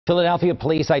Philadelphia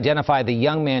police identify the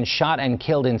young man shot and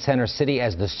killed in Center City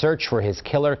as the search for his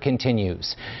killer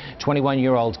continues.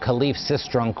 21-year-old Khalif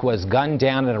Sistrunk was gunned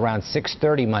down at around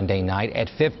 6:30 Monday night at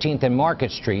 15th and Market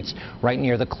Streets, right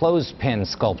near the clothespin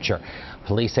sculpture.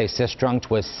 Police say Sistrunk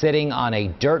was sitting on a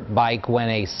dirt bike when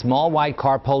a small white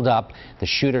car pulled up. The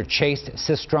shooter chased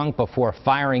Sistrunk before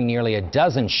firing nearly a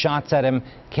dozen shots at him,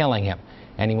 killing him.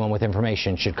 Anyone with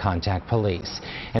information should contact police.